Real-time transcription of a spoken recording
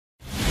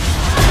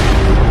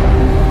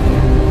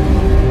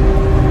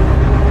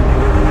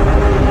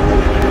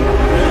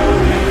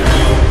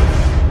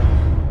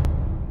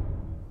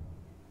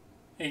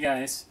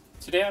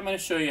Today I'm going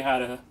to show you how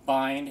to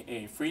bind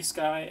a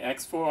FrSky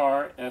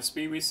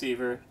X4R-SB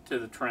Receiver to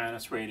the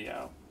Taranis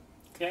radio.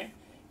 Okay?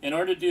 In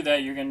order to do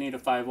that, you're going to need a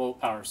 5-volt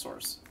power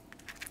source.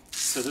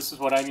 So this is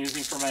what I'm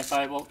using for my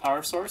 5-volt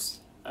power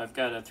source. I've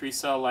got a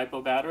 3-cell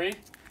LiPo battery.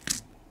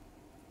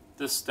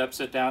 This steps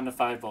it down to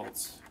 5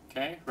 volts.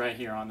 Okay? Right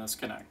here on this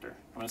connector.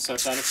 I'm going to set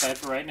that aside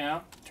for right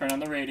now. Turn on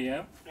the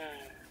radio.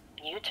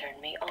 You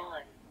turn me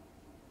on.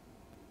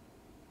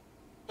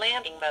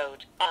 Landing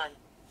mode on.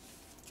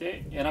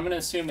 Okay, and I'm going to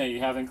assume that you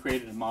haven't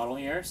created a model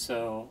here,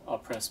 so I'll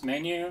press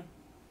Menu,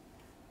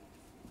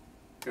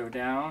 go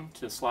down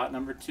to slot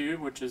number 2,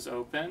 which is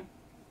open,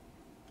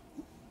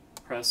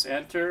 press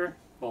Enter,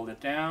 hold it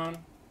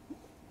down,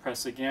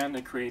 press again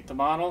to create the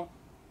model,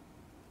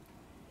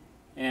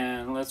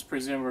 and let's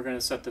presume we're going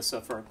to set this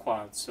up for a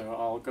quad. So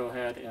I'll go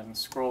ahead and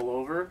scroll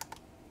over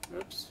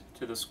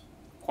to this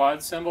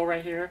quad symbol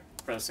right here,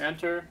 press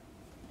Enter.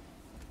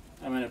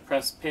 I'm going to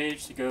press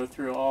Page to go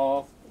through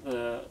all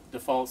the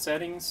default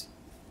settings,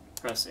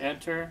 press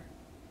Enter,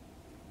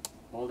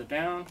 hold it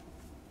down,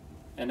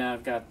 and now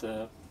I've got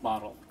the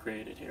model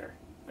created here.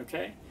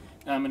 Okay,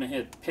 now I'm going to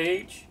hit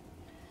Page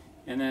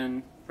and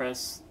then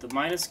press the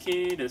minus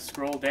key to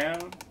scroll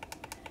down,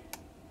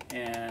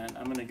 and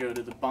I'm going to go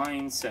to the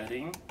bind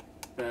setting.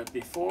 But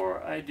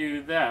before I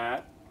do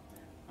that,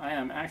 I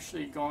am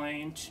actually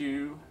going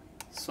to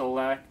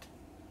select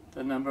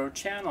the number of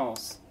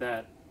channels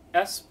that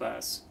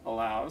S-Bus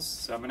allows.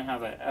 So I'm going to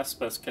have an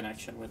S-Bus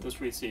connection with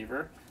this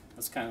receiver.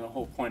 That's kind of the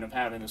whole point of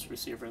having this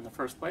receiver in the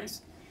first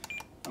place.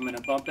 I'm going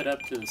to bump it up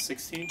to the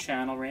 16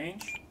 channel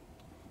range,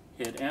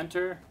 hit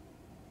Enter,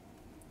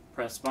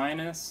 press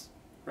minus,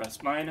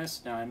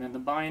 now I'm in the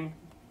bind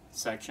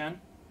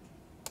section,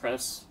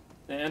 press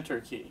the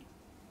Enter key.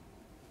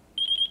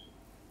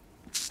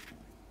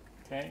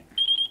 Okay,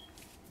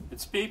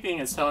 it's beeping,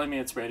 it's telling me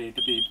it's ready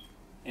to be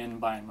in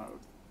bind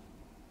mode.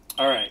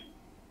 Alright.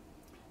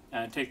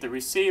 Now I take the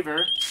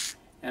receiver,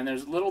 and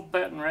there's a little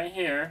button right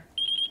here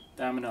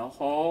that I'm going to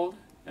hold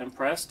and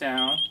press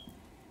down,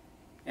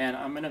 and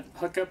I'm going to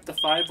hook up the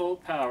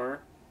 5-volt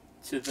power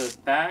to the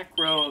back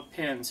row of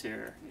pins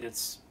here.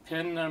 It's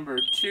pin number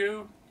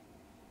 2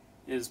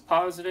 is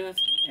positive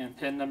and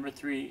pin number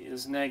 3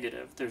 is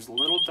negative. There's a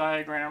little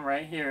diagram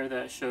right here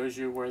that shows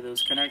you where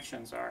those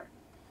connections are.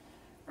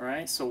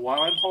 Alright, so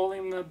while I'm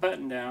holding the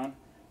button down,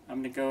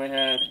 I'm going to go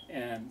ahead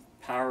and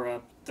power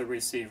up the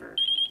receiver.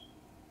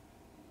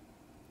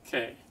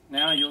 Okay,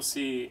 now you'll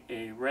see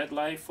a red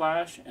light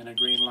flash and a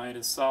green light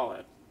is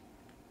solid.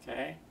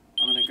 Okay,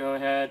 I'm going to go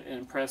ahead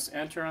and press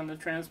Enter on the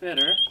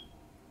transmitter,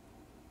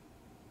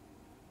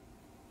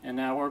 and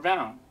now we're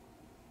bound.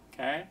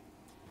 Okay,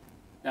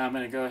 now I'm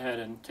going to go ahead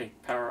and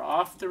take power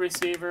off the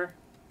receiver,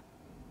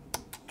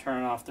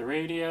 turn off the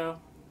radio.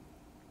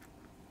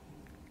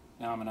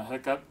 Now I'm going to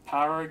hook up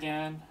power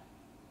again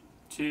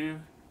to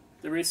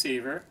the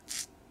receiver.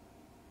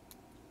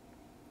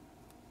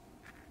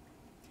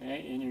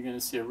 Okay, and you're going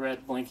to see a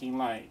red blinking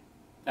light.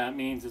 That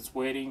means it's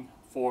waiting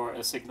for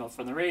a signal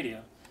from the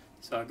radio.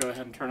 So I'll go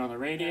ahead and turn on the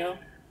radio.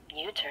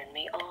 You turn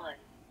me on.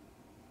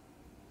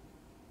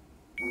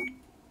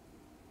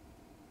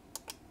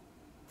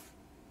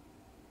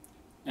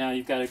 Now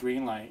you've got a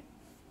green light.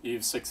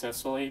 You've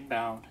successfully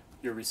bound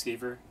your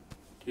receiver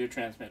to your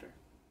transmitter.